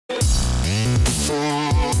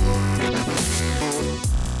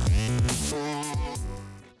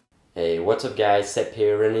What's up guys, Seb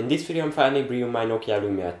here, and in this video I'm finally bringing you my Nokia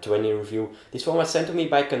Lumia 20 review. This one was sent to me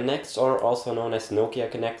by Connect, or also known as Nokia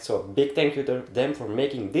Connect, so a big thank you to them for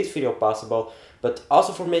making this video possible, but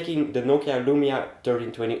also for making the Nokia Lumia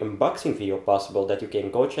 1320 unboxing video possible that you can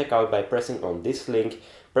go check out by pressing on this link.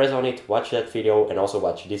 Press on it, watch that video, and also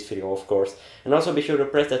watch this video of course. And also be sure to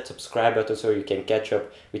press that subscribe button so you can catch up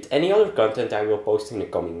with any other content I will post in the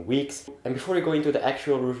coming weeks. And before we go into the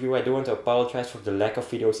actual review, I do want to apologize for the lack of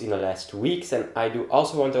videos in the last weeks, and I do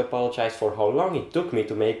also want to apologize for how long it took me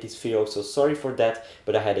to make this video, so sorry for that,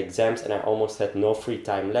 but I had exams and I almost had no free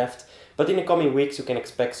time left. But in the coming weeks you can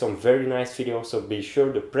expect some very nice videos, so be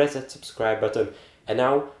sure to press that subscribe button. And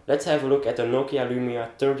now let's have a look at the Nokia Lumia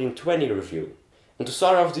 1320 review. And to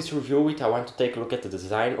start off this review with, I want to take a look at the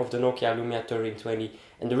design of the Nokia Lumia 1320,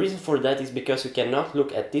 and the reason for that is because you cannot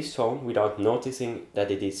look at this phone without noticing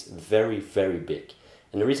that it is very big.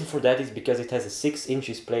 And the reason for that is because it has a 6-inch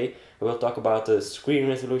display. I will talk about the screen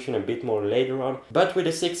resolution a bit more later on. But with a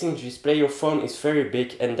 6-inch display your phone is very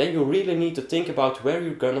big, and then you really need to think about where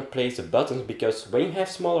you're gonna place the buttons, because when you have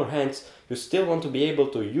smaller hands you still want to be able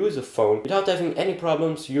to use a phone without having any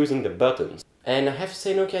problems using the buttons. And I have to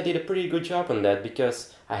say Nokia did a pretty good job on that,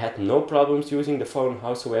 because I had no problems using the phone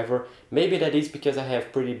whatsoever. Maybe that is because I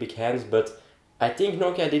have pretty big hands, but I think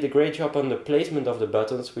Nokia did a great job on the placement of the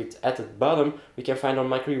buttons. With at the bottom we can find our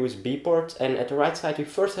micro USB port, and at the right side we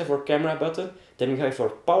first have our camera button, then we have our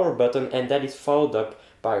power button, and that is followed up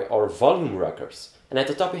by our volume rockers. And at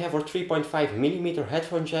the top we have our 3.5mm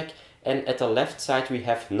headphone jack, and at the left side we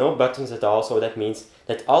have no buttons at all, so that means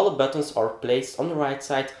that all the buttons are placed on the right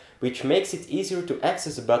side, which makes it easier to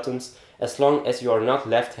access the buttons as long as you are not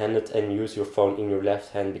left-handed and use your phone in your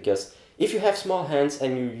left hand, because if you have small hands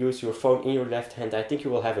and you use your phone in your left hand, I think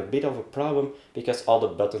you will have a bit of a problem because all the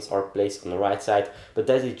buttons are placed on the right side, but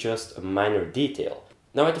that is just a minor detail.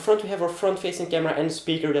 Now at the front we have our front-facing camera and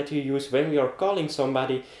speaker that we use when we are calling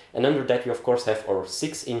somebody, and under that we of course have our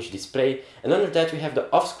 6-inch display, and under that we have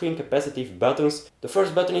the off-screen capacitive buttons. The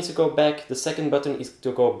first button is to go back, the second button is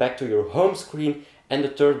to go back to your home screen, and the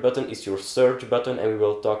third button is your search button, and we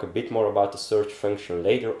will talk a bit more about the search function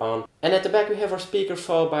later on. And at the back we have our speakers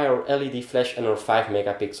followed by our LED flash and our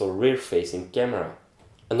 5-megapixel rear-facing camera.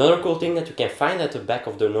 Another cool thing that you can find at the back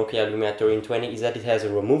of the Nokia Lumia 1320 is that it has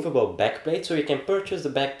a removable backplate, so you can purchase the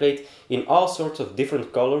backplate in all sorts of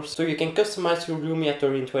different colors, so you can customize your Lumia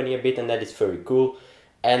 1320 a bit, and that is very cool.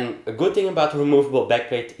 And a good thing about the removable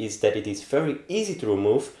backplate is that it is very easy to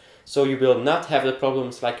remove, so you will not have the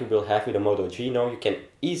problems like you will have with a Moto G. Now you can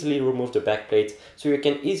easily remove the backplate, so you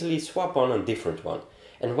can easily swap on a different one.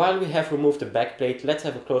 And while we have removed the backplate, let's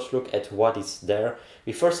have a close look at what is there.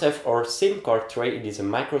 We first have our SIM card tray. It is a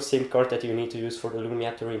micro SIM card that you need to use for the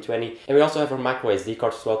Lumia 1320. And we also have our micro SD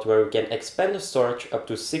card slot where we can expand the storage up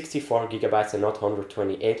to 64 GB and not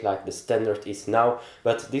 128 like the standard is now.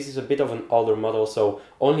 But this is a bit of an older model, so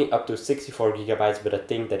only up to 64 GB, but I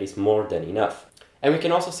think that is more than enough. And we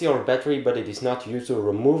can also see our battery, but it is not user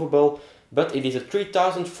removable, but it is a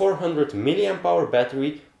 3400 mAh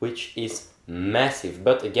battery, which is massive.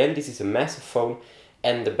 But again, this is a massive phone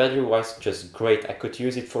and the battery was just great. I could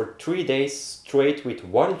use it for 3 days straight with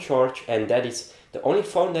one charge, and that is the only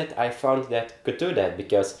phone that I found that could do that,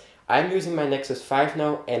 because I'm using my Nexus 5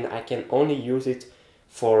 now and I can only use it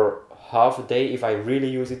for half a day if I really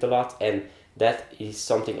use it a lot, and that is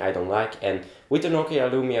something I don't like. And with the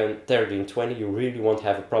Nokia Lumia 1320 you really won't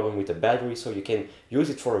have a problem with the battery, so you can use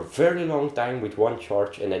it for a very long time with one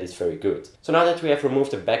charge, and that is very good. So now that we have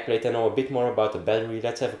removed the backplate and know a bit more about the battery,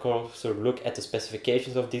 let's have a closer look at the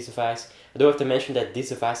specifications of this device. I do have to mention that this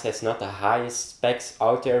device has not the highest specs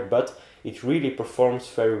out there, but it really performs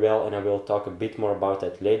very well, and I will talk a bit more about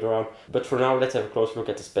that later on. But for now let's have a close look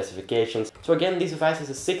at the specifications. So again, this device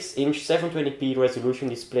has a 6-inch 720p resolution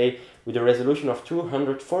display with a resolution of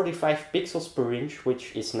 245 pixels per inch,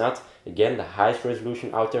 which is not, again, the highest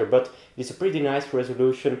resolution out there, but it is a pretty nice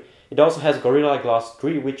resolution. It also has Gorilla Glass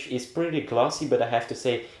 3, which is pretty glossy, but I have to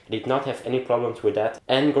say I did not have any problems with that.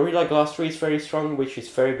 And Gorilla Glass 3 is very strong, which is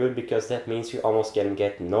very good, because that means you almost can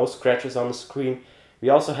get no scratches on the screen. We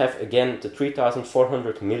also have, again, the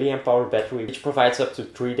 3400 mAh battery, which provides up to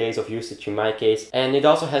 3 days of usage in my case. And it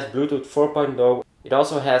also has Bluetooth 4.0. It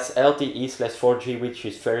also has LTE/4G, which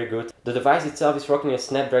is very good. The device itself is rocking a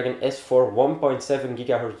Snapdragon S4 1.7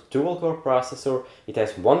 GHz dual-core processor. It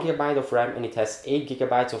has 1 GB of RAM and it has 8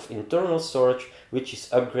 GB of internal storage, which is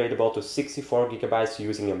upgradable to 64 GB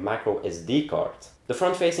using a micro SD card. The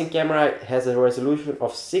front-facing camera has a resolution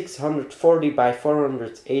of 640 by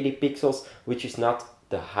 480 pixels, which is not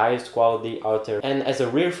the highest quality out there. And as a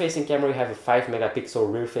rear-facing camera, you have a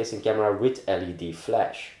 5-megapixel rear-facing camera with LED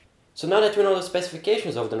flash. So now that we know the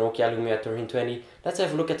specifications of the Nokia Lumia 1320, let's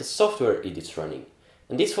have a look at the software it is running.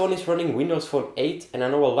 And this phone is running Windows Phone 8, and I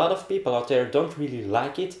know a lot of people out there don't really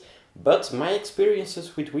like it, but my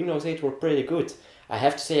experiences with Windows 8 were pretty good. I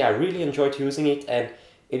have to say I really enjoyed using it, and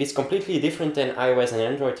it is completely different than iOS and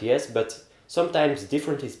Android, yes, but sometimes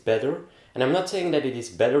different is better. And I'm not saying that it is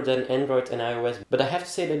better than Android and iOS, but I have to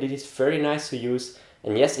say that it is very nice to use,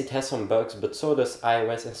 and yes, it has some bugs, but so does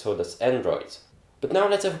iOS and so does Android. But now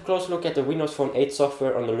let's have a close look at the Windows Phone 8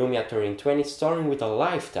 software on the Lumia 1320, starting with the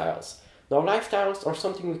live tiles. Now live tiles are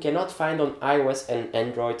something we cannot find on iOS and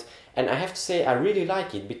Android, and I have to say I really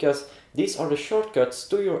like it because these are the shortcuts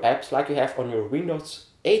to your apps like you have on your Windows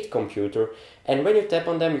 8 computer, and when you tap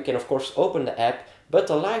on them you can of course open the app, but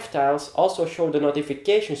the live tiles also show the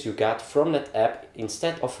notifications you got from that app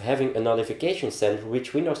instead of having a notification center,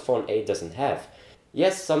 which Windows Phone 8 doesn't have.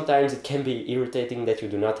 Yes, sometimes it can be irritating that you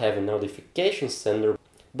do not have a notification center,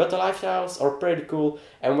 but the live tiles are pretty cool,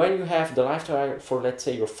 and when you have the live tile for, let's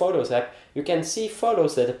say, your Photos app, you can see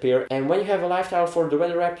photos that appear, and when you have a live tile for the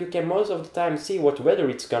Weather app, you can most of the time see what weather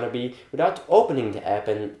it's gonna be without opening the app,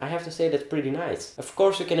 and I have to say that's pretty nice. Of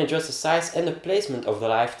course, you can adjust the size and the placement of the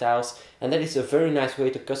live tiles, and that is a very nice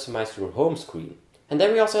way to customize your home screen. And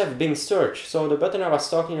then we also have Bing Search. So the button I was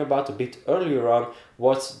talking about a bit earlier on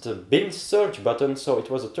was the Bing Search button, so it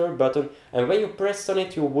was a third button, and when you pressed on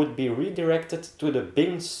it you would be redirected to the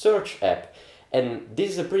Bing Search app. And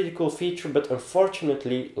this is a pretty cool feature, but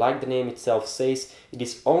unfortunately, like the name itself says, it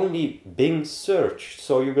is only Bing Search,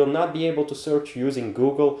 so you will not be able to search using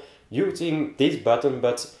Google using this button,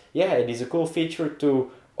 but yeah, it is a cool feature to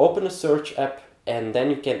open a search app and then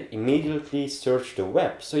you can immediately search the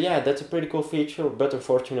web. So yeah, that's a pretty cool feature, but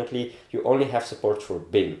unfortunately you only have support for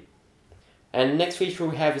Bing. And the next feature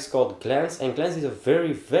we have is called Glance, and Glance is a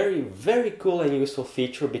very cool and useful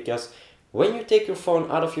feature because when you take your phone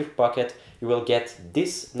out of your pocket, you will get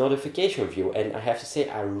this notification view, and I have to say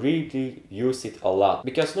I really use it a lot.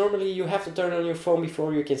 Because normally you have to turn on your phone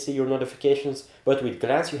before you can see your notifications, but with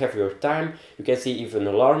Glance you have your time, you can see if an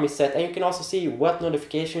alarm is set, and you can also see what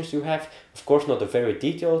notifications you have. Of course not a very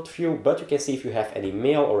detailed view, but you can see if you have any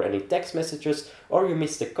mail or any text messages, or you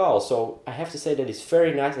missed a call. So I have to say that it's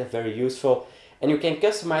very nice and very useful. And you can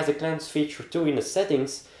customize the Glance feature too in the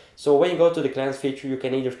settings. So when you go to the Glance feature, you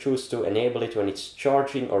can either choose to enable it when it's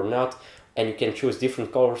charging or not, and you can choose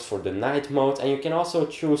different colors for the night mode, and you can also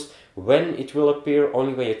choose when it will appear,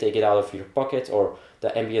 only when you take it out of your pocket or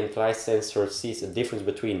the ambient light sensor sees a difference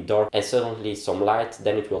between dark and suddenly some light,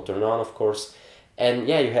 then it will turn on, of course. And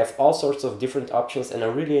yeah, you have all sorts of different options, and I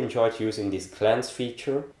really enjoyed using this Glance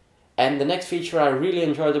feature. And the next feature I really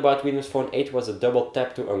enjoyed about Windows Phone 8 was a double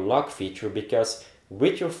tap to unlock feature, because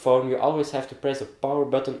with your phone you always have to press the power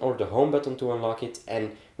button or the home button to unlock it,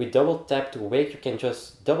 and with double tap to wake you can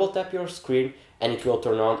just double tap your screen and it will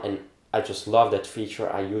turn on, and I just love that feature.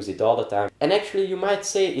 I use it all the time. And actually you might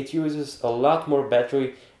say it uses a lot more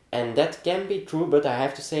battery, and that can be true, but I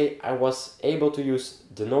have to say I was able to use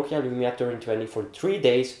the Nokia Lumia 1320 for 3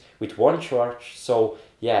 days with one charge. So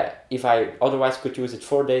yeah, if I otherwise could use it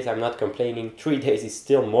 4 days, I'm not complaining. 3 days is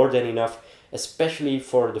still more than enough, especially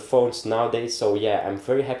for the phones nowadays. So yeah, I'm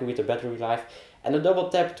very happy with the battery life, and the double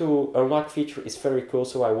tap to unlock feature is very cool,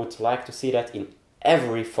 so I would like to see that in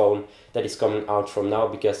every phone that is coming out from now,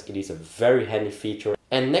 because it is a very handy feature.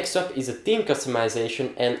 And next up is a theme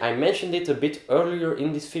customization, and I mentioned it a bit earlier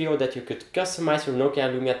in this video that you could customize your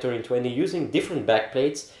Nokia Lumia 1320 using different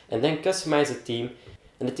backplates and then customize a theme.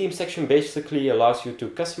 And the theme section basically allows you to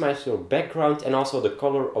customize your background and also the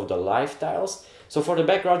color of the live tiles. So for the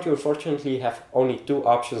background you unfortunately have only two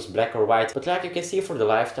options, black or white, but like you can see for the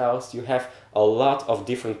live tiles you have a lot of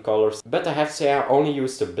different colors. But I have to say I only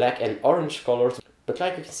use the black and orange colors. But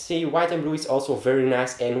like you can see, white and blue is also very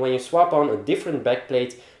nice, and when you swap on a different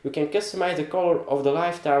backplate you can customize the color of the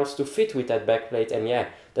live tiles to fit with that backplate, and yeah,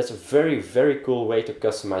 that's a very cool way to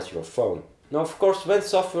customize your phone. Now of course, when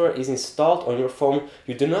software is installed on your phone,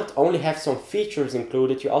 you do not only have some features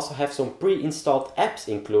included, you also have some pre-installed apps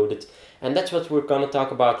included. And that's what we're gonna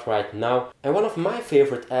talk about right now. And one of my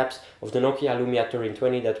favorite apps of the Nokia Lumia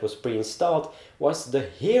 1320 that was pre-installed was the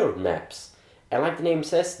Here Maps. And like the name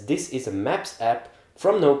says, this is a Maps app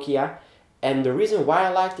from Nokia. And the reason why I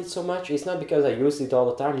liked it so much is not because I use it all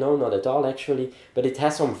the time, no, not at all actually, but it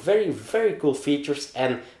has some very cool features,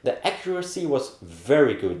 and the accuracy was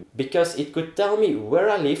very good, because it could tell me where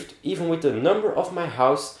I lived, even with the number of my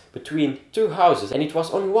house between two houses, and it was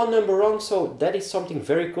only one number wrong, so that is something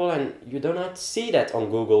very cool, and you do not see that on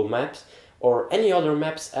Google Maps or any other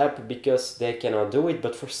Maps app because they cannot do it,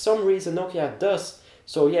 but for some reason Nokia does.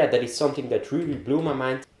 So yeah, that is something that really blew my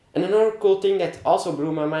mind. And another cool thing that also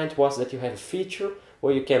blew my mind was that you have a feature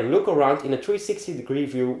where you can look around in a 360-degree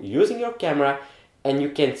view using your camera, and you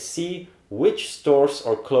can see which stores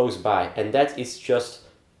are close by. And that is just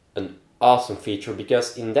an awesome feature,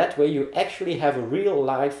 because in that way you actually have a real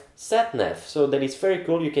life sat nav. So that is very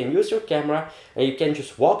cool. You can use your camera and you can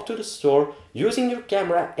just walk to the store using your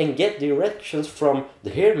camera and get directions from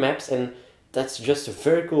the Here maps, and that's just a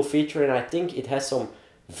very cool feature, and I think it has some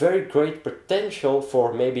very great potential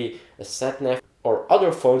for maybe a sat nav or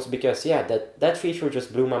other phones, because yeah, that feature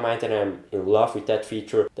just blew my mind and I'm in love with that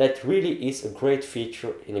feature. That really is a great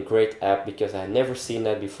feature in a great app, because I never seen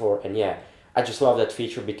that before, and yeah, I just love that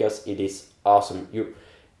feature because it is awesome.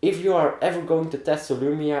 If you are ever going to test the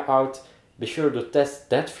Lumia out, be sure to test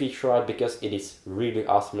that feature out, because it is really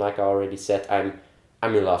awesome. Like I already said,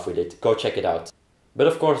 I'm in love with it. Go check it out. But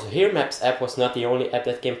of course, Here Maps app was not the only app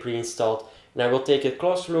that came pre-installed, and I will take a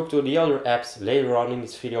closer look to the other apps later on in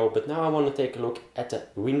this video. But now I want to take a look at the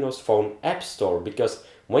Windows Phone App Store, because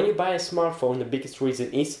when you buy a smartphone, the biggest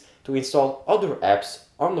reason is to install other apps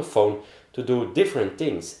on the phone to do different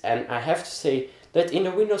things. And I have to say that in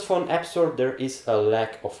the Windows Phone App Store there is a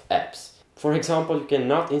lack of apps. For example, you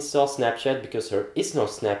cannot install Snapchat because there is no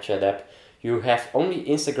Snapchat app. You have only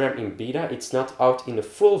Instagram in beta, it's not out in the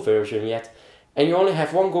full version yet. And you only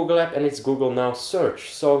have one Google app, and it's Google Now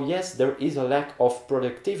Search. So yes, there is a lack of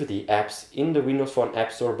productivity apps in the Windows Phone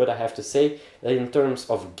App Store, but I have to say that in terms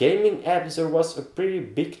of gaming apps there was a pretty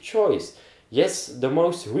big choice. Yes, the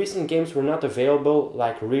most recent games were not available,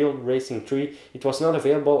 like Real Racing 3. It was not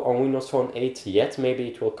available on Windows Phone 8 yet, maybe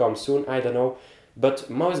it will come soon, I don't know. But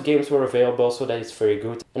most games were available, so that is very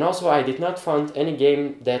good. And also I did not find any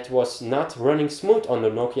game that was not running smooth on the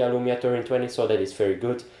Nokia Lumia 2020, so that is very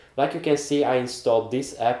good. Like you can see, I installed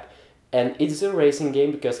this app, and it's a racing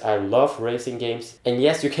game because I love racing games. And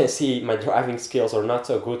yes, you can see my driving skills are not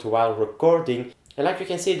so good while recording. And like you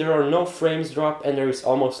can see, there are no frames drop and there is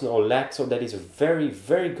almost no lag, so that is a very,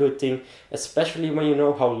 very good thing, especially when you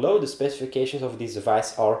know how low the specifications of this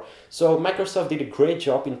device are. So Microsoft did a great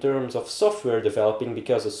job in terms of software developing,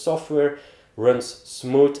 because the software runs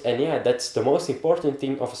smooth, and yeah, that's the most important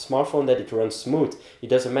thing of a smartphone, that it runs smooth. It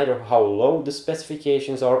doesn't matter how low the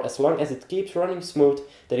specifications are, as long as it keeps running smooth,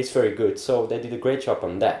 that is very good. So they did a great job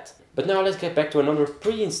on that. But now let's get back to another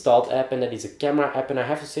pre-installed app, and that is a camera app, and I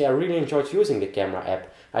have to say I really enjoyed using the camera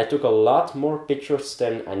app. I took a lot more pictures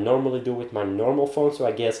than I normally do with my normal phone, so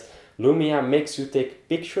I guess Lumia makes you take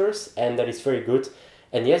pictures, and that is very good.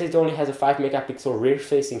 And yes, it only has a 5 megapixel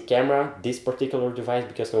rear-facing camera, this particular device,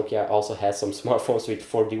 because Nokia also has some smartphones with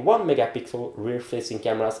 41 megapixel rear-facing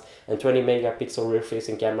cameras and 20 megapixel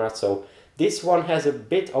rear-facing cameras, so this one has a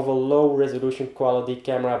bit of a low resolution quality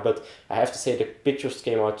camera, but I have to say the pictures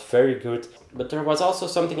came out very good. But there was also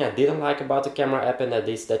something I didn't like about the camera app, and that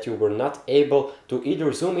is that you were not able to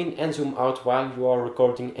either zoom in and zoom out while you are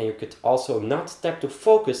recording, and you could also not tap to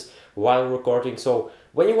focus while recording. So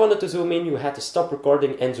when you wanted to zoom in, you had to stop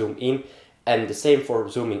recording and zoom in, and the same for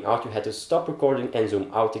zooming out, you had to stop recording and zoom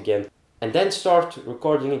out again, and then start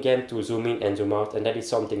recording again to zoom in and zoom out. And that is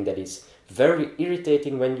something that is very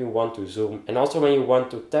irritating when you want to zoom, and also when you want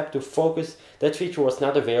to tap to focus. That feature was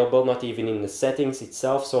not available, not even in the settings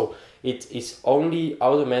itself, so it is only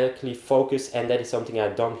automatically focus, and that is something I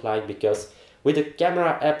don't like, because with the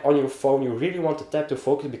camera app on your phone you really want to tap to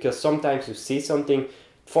focus, because sometimes you see something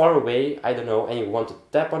far away, I don't know, and you want to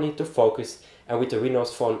tap on it to focus, and with the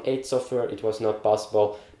Windows Phone 8 software it was not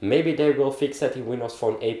possible. Maybe they will fix that in Windows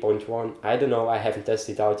Phone 8.1, I don't know, I haven't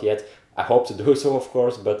tested it out yet. I hope to do so, of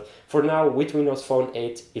course, but for now with Windows Phone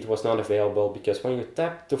 8 it was not available, because when you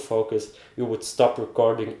tap to focus you would stop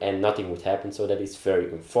recording and nothing would happen, so that is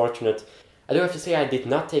very unfortunate. I do have to say I did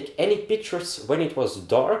not take any pictures when it was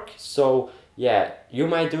dark, so yeah, you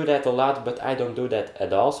might do that a lot, but I don't do that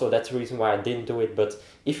at all, so that's the reason why I didn't do it. But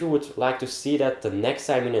if you would like to see that the next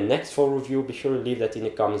time in the next phone review, be sure to leave that in the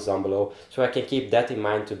comments down below, so I can keep that in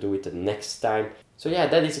mind to do it the next time. So yeah,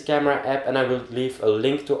 that is a camera app, and I will leave a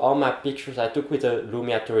link to all my pictures I took with the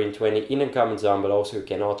Lumia 3020 in the comments down below, so you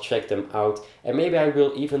can all check them out. And maybe I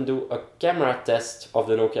will even do a camera test of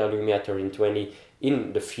the Nokia Lumia 3020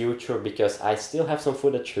 in the future, because I still have some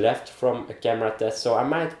footage left from a camera test, so I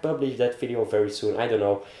might publish that video very soon, I don't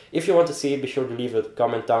know. If you want to see it, be sure to leave a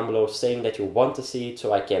comment down below saying that you want to see it,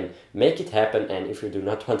 so I can make it happen, and if you do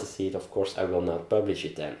not want to see it, of course I will not publish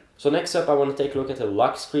it then. So next up I want to take a look at the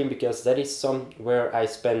lock screen, because that is somewhere I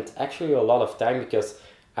spent actually a lot of time, because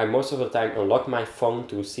I most of the time unlock my phone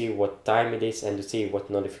to see what time it is and to see what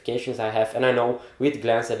notifications I have. And I know with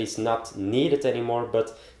glance that is not needed anymore,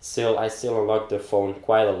 but still I still unlock the phone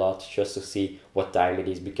quite a lot just to see what time it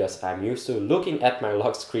is, because I'm used to looking at my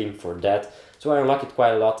lock screen for that. So I unlock it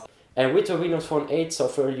quite a lot. And with the Windows Phone 8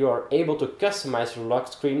 software you are able to customize your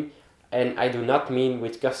lock screen. And I do not mean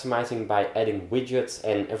with customizing by adding widgets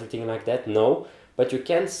and everything like that, no. But you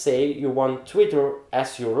can say you want Twitter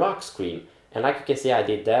as your lock screen. And like you can see, I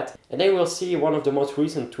did that. And then you will see one of the most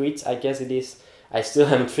recent tweets, I guess it is. I still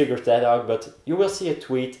haven't figured that out, but you will see a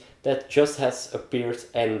tweet that just has appeared,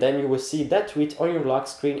 and then you will see that tweet on your lock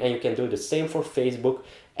screen, and you can do the same for Facebook,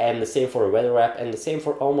 and the same for a weather app, and the same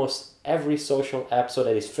for almost every social app. So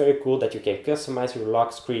that is very cool that you can customize your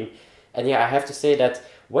lock screen. And yeah, I have to say that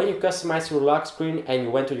when you customize your lock screen and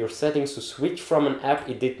you went to your settings to switch from an app,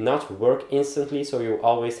 it did not work instantly, so you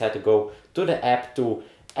always had to go to the app to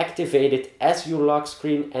activate it as your lock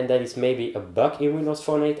screen, and that is maybe a bug in Windows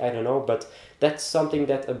Phone 8, I don't know, but that's something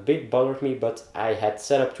that a bit bothered me. But I had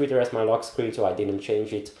set up Twitter as my lock screen, so I didn't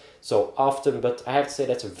change it so often. But I have to say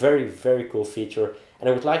that's a very, very cool feature, and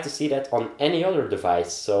I would like to see that on any other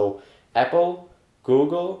device. So Apple,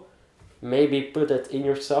 Google, maybe put it in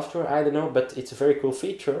your software, I don't know, but it's a very cool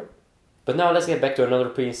feature. But now let's get back to another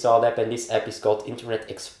pre-installed app, and this app is called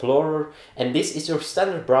Internet Explorer. And this is your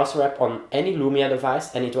standard browser app on any Lumia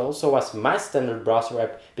device, and it also was my standard browser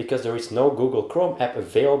app because there is no Google Chrome app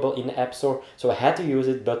available in the App Store, so I had to use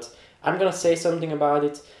it. But I'm gonna say something about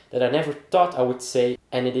it that I never thought I would say,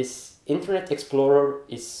 and it is Internet Explorer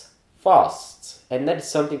is fast. And that is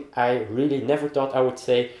something I really never thought I would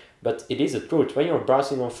say, but it is the truth. When you're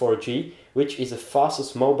browsing on 4G, which is the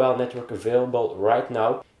fastest mobile network available right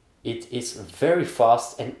now, it is very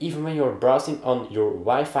fast, and even when you're browsing on your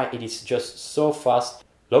Wi-Fi, it is just so fast.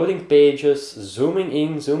 Loading pages, zooming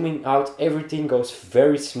in, zooming out, everything goes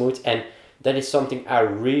very smooth, and that is something I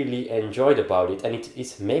really enjoyed about it. And it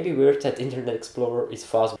is maybe weird that Internet Explorer is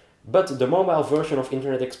fast, but the mobile version of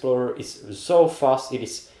Internet Explorer is so fast, it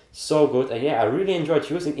is so good. And yeah, I really enjoyed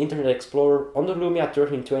using Internet Explorer on the Lumia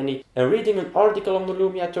 1320, and reading an article on the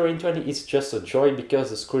Lumia 1320 is just a joy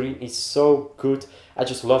because the screen is so good. I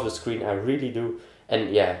just love the screen, I really do.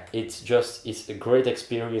 And yeah, it's a great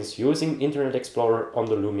experience using Internet Explorer on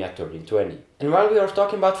the Lumia 1320. And while we are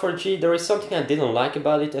talking about 4G, there is something I didn't like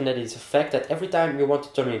about it, and that is the fact that every time you want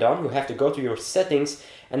to turn it on, you have to go to your settings.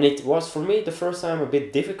 And it was for me the first time a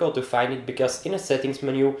bit difficult to find it, because in a settings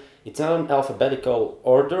menu, it's not an alphabetical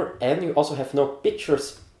order, and you also have no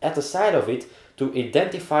pictures at the side of it to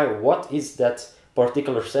identify what is that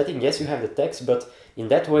particular setting. Yes, you have the text, but in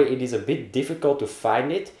that way it is a bit difficult to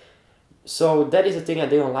find it. So that is the thing I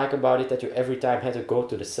didn't like about it, that you every time had to go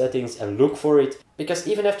to the settings and look for it. Because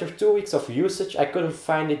even after 2 weeks of usage, I couldn't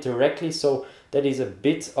find it directly, so that is a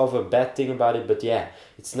bit of a bad thing about it. But yeah,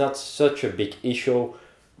 it's not such a big issue,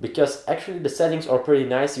 because actually the settings are pretty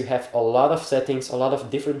nice. You have a lot of settings, a lot of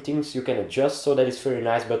different things you can adjust, so that is very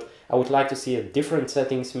nice. But I would like to see a different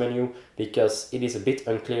settings menu, because it is a bit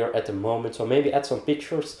unclear at the moment. So maybe add some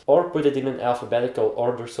pictures or put it in an alphabetical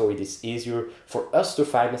order so it is easier for us to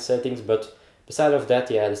find the settings. But beside of that,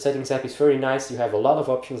 yeah, the settings app is very nice. You have a lot of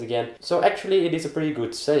options again. So actually it is a pretty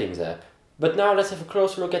good settings app. But now let's have a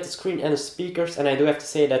closer look at the screen and the speakers. And I do have to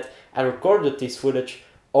say that I recorded this footage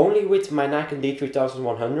only with my Nikon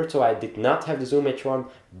D3100, so I did not have the Zoom H1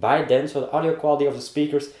 by then, so the audio quality of the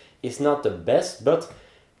speakers is not the best. But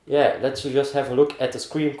yeah, let's just have a look at the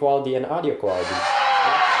screen quality and audio quality.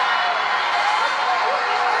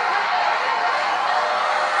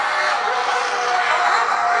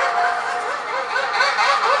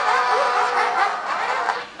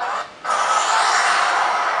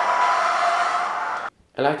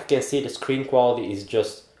 And like you can see, the screen quality is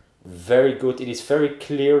just very good. It is very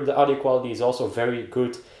clear. The audio quality is also very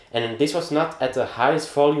good, and this was not at the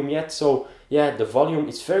highest volume yet, so yeah, the volume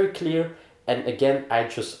is very clear. And again, I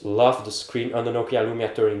just love the screen on the Nokia Lumia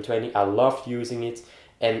 1320. I loved using it,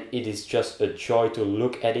 and it is just a joy to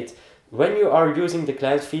look at it. When you are using the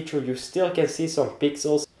glance feature, you still can see some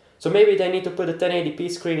pixels, so maybe they need to put a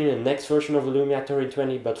 1080p screen in the next version of the Lumia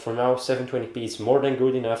 1320, but for now 720p is more than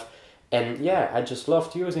good enough. And yeah, I just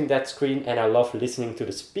loved using that screen, and I love listening to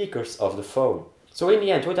the speakers of the phone. So in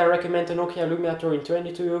the end, would I recommend the Nokia Lumia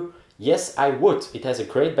 1320 to you? Yes, I would. It has a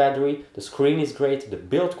great battery, the screen is great, the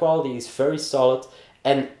build quality is very solid,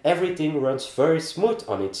 and everything runs very smooth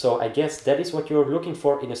on it. So I guess that is what you're looking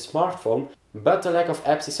for in a smartphone. But the lack of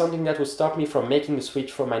apps is something that would stop me from making the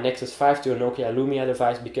switch from my Nexus 5 to a Nokia Lumia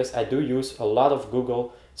device, because I do use a lot of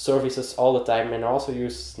Google services all the time, and I also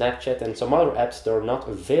use Snapchat and some other apps that are not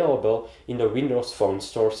available in the Windows Phone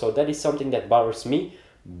store. So that is something that bothers me.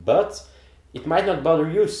 but it might not bother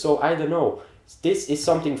you, so I don't know. This is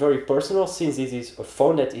something very personal, since this is a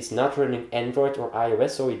phone that is not running Android or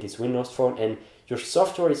iOS, so it is Windows Phone, and your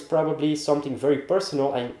software is probably something very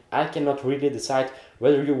personal, and I cannot really decide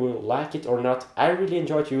whether you will like it or not. I really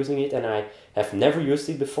enjoyed using it, and I have never used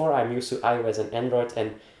it before. I'm used to iOS and Android,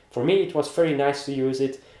 and for me it was very nice to use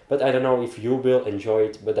it, but I don't know if you will enjoy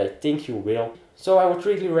it, but I think you will. So I would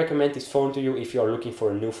really recommend this phone to you if you are looking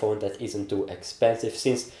for a new phone that isn't too expensive,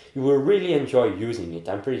 since you will really enjoy using it,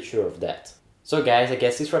 I'm pretty sure of that. So guys, I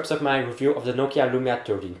guess this wraps up my review of the Nokia Lumia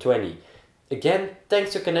 1320. Again,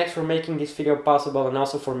 thanks to Connect for making this video possible, and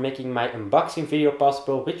also for making my unboxing video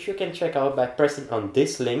possible, which you can check out by pressing on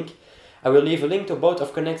this link. I will leave a link to both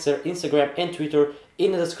of Connect's Instagram and Twitter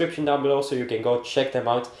in the description down below, so you can go check them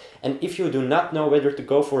out. And if you do not know whether to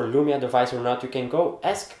go for a Lumia device or not, you can go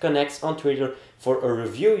ask Connect on Twitter for a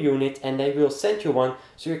review unit, and they will send you one,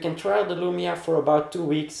 so you can try the Lumia for about 2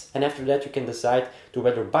 weeks, and after that you can decide to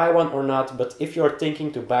whether buy one or not. But if you are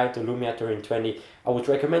thinking to buy the Lumia 1320, I would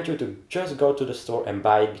recommend you to just go to the store and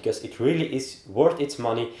buy it, because it really is worth its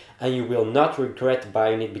money and you will not regret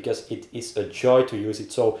buying it, because it is a joy to use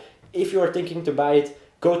it. So if you are thinking to buy it,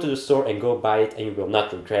 go to the store and go buy it, and you will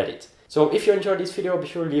not regret it. So if you enjoyed this video, be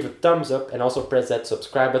sure to leave a thumbs up, and also press that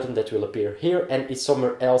subscribe button that will appear here and is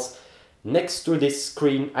somewhere else next to this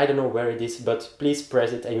screen. I don't know where it is, but please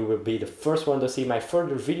press it and you will be the first one to see my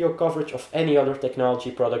further video coverage of any other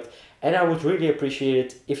technology product, and I would really appreciate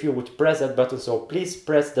it if you would press that button. So please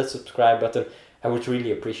press that subscribe button, I would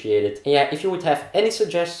really appreciate it. And yeah, if you would have any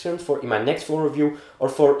suggestions for in my next phone review, or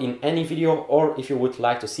for in any video, or if you would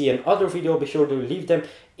like to see another video, be sure to leave them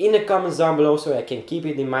in the comments down below, so I can keep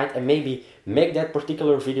it in mind and maybe make that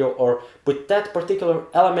particular video or put that particular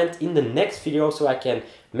element in the next video, so I can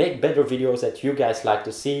make better videos that you guys like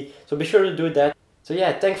to see. So be sure to do that. So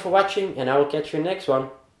yeah, thanks for watching, and I will catch you in the next one.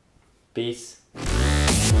 Peace.